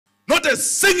not a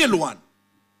single one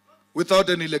without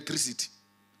any electricity.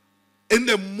 In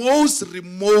the most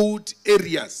remote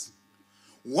areas.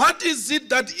 What is it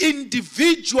that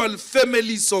individual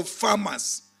families of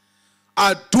farmers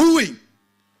are doing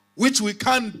which we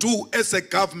can't do as a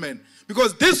government?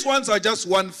 Because these ones are just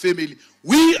one family.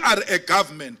 We are a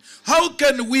government. How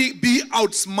can we be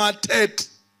outsmarted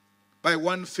by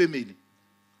one family,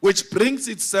 which brings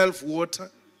itself water,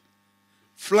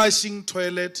 flushing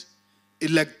toilet,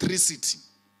 electricity?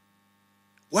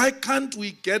 Why can't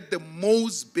we get the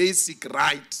most basic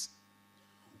rights?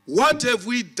 What have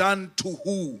we done to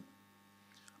who?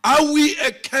 Are we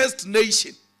a cursed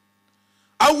nation?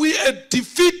 Are we a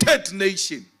defeated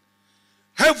nation?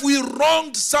 Have we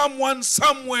wronged someone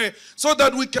somewhere so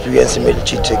that we can... US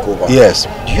military takeover. Yes.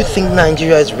 Do you think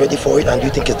Nigeria is ready for it, and do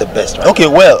you think it's the best? Right? Okay,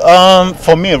 well,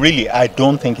 for me, really, I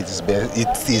don't think it is best.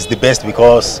 It is the best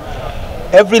because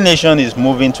every nation is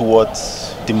moving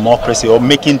towards democracy or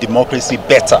making democracy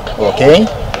better. Okay,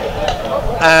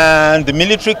 and the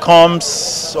military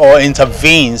comes or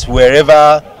intervenes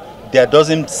wherever there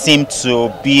doesn't seem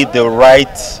to be the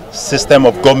right system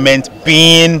of government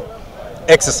being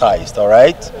exercised. All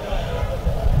right,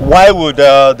 why would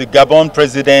the Gabon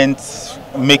president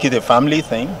make it a family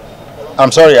thing?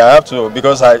 I'm sorry, I have to,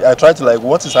 because I try to, like,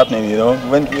 what is happening, you know,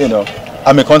 when, you know,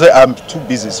 I'm too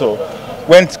busy. So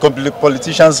when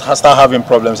politicians start having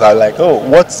problems, I like, oh,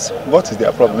 what is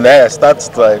their problem? Then I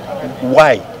start like,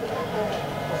 why?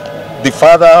 The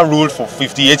father ruled for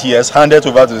 58 years, handed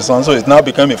over to the son, so it's now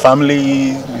become a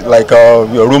family, like a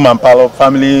room and parlor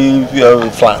family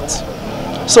flat.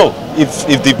 So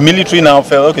if the military now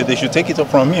felt, okay, they should take it up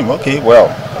from him, okay, well.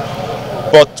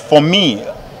 But for me,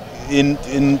 in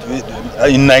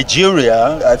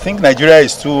Nigeria, I think Nigeria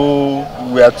is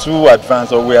we are too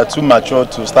advanced, or we are too mature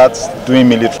to start doing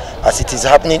military. As it is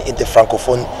happening in the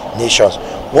Francophone nations,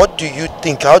 what do you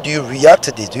think? How do you react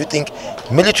to this? Do you think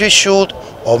military should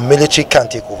or military can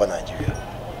take over Nigeria?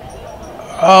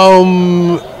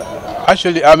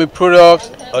 Actually, I'm a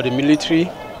product of the military,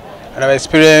 and I've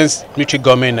experienced military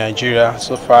government in Nigeria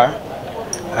so far.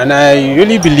 And I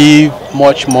really believe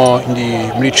much more in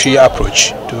the military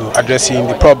approach to addressing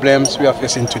the problems we are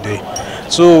facing today.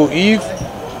 So if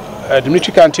the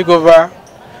military can take over,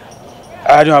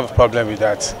 I don't have a problem with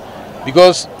that.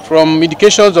 Because from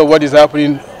indications of what is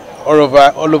happening all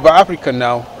over Africa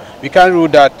now, we can't rule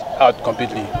that out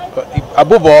completely. But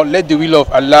above all, let the will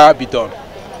of Allah be done.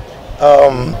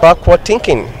 Backward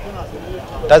thinking.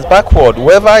 That's backward.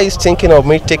 Whoever is thinking of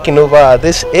me taking over at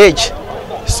this age,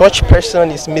 such person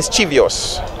is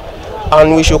mischievous,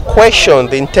 and we should question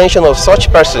the intention of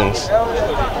such persons.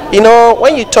 You know,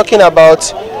 when you're talking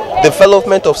about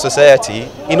development of society,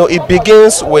 you know, it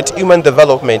begins with human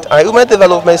development, and human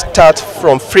development starts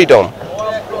from freedom.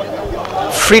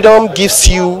 Freedom gives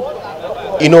you,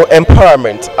 you know,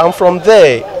 empowerment, and from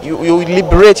there you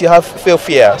liberate, you have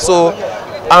fear. So,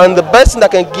 and the best thing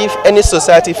that can give any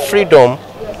society freedom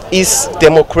is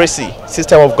democracy,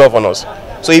 system of governance.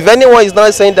 So if anyone is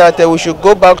not saying that we should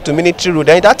go back to military rule,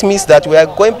 then that means that we are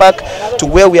going back to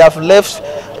where we have left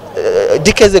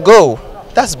decades ago.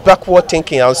 That's backward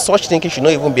thinking, and such thinking should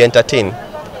not even be entertained.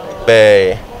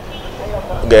 The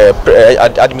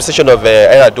administration of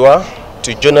Eradua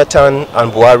to Jonathan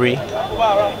and Buhari,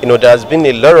 you know, there's been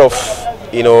a lot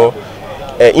of, you know,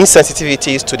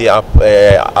 insensitivities to the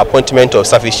appointment of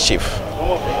service chief.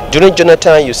 During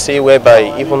Jonathan, you see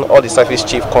whereby even all the service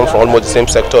chiefs come from almost the same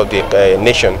sector of the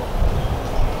nation.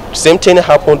 Same thing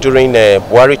happened during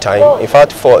Buhari time. In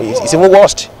fact, it's even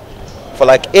worse. For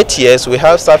like 8 years, we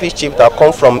have service chiefs that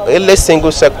come from a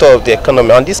single sector of the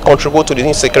economy, and this contributes to the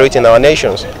insecurity in our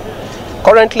nations.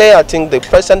 Currently, I think the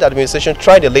present administration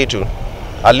tried a little.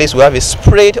 At least we have a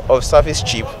spread of service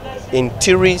chiefs in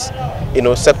theories, you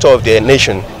know, sector of the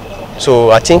nation.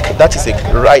 So I think that is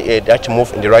that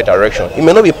move in the right direction. It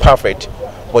may not be perfect,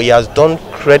 but he has done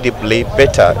credibly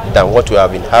better than what we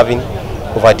have been having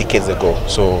over decades ago.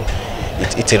 So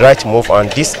it's a right move, and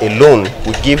this alone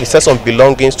will give a sense of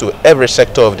belongings to every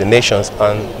sector of the nations.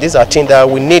 And these are things that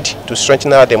we need to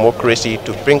strengthen our democracy,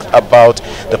 to bring about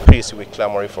the peace we're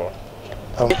clamoring for.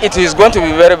 It is going to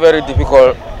be very, very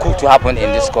difficult coup to happen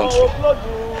in this country.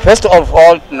 First of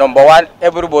all, number one,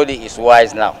 everybody is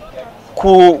wise now.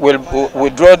 Coup will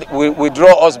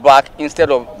withdraw us back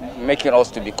instead of making us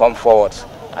to become forward.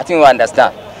 I think we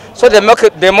understand. So the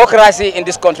democracy in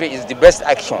this country is the best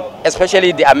action,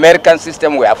 especially the American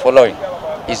system we are following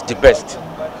is the best.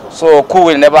 So coup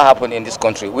will never happen in this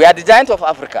country. We are the giant of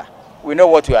Africa. We know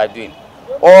what we are doing.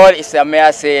 All is a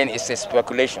mere saying, it's a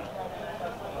speculation.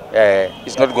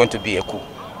 It's not going to be a coup.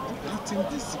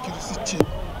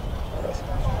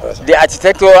 right, sir. The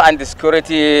architecture and the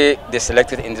security they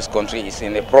selected in this country is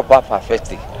in a proper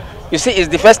perspective. You see, it's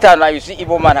the first time now you see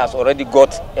Igbo man has already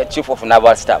got a chief of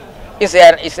naval staff. It's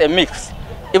a mix.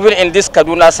 Even in this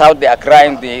Kaduna South, they are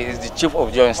crying the chief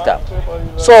of joint staff.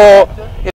 So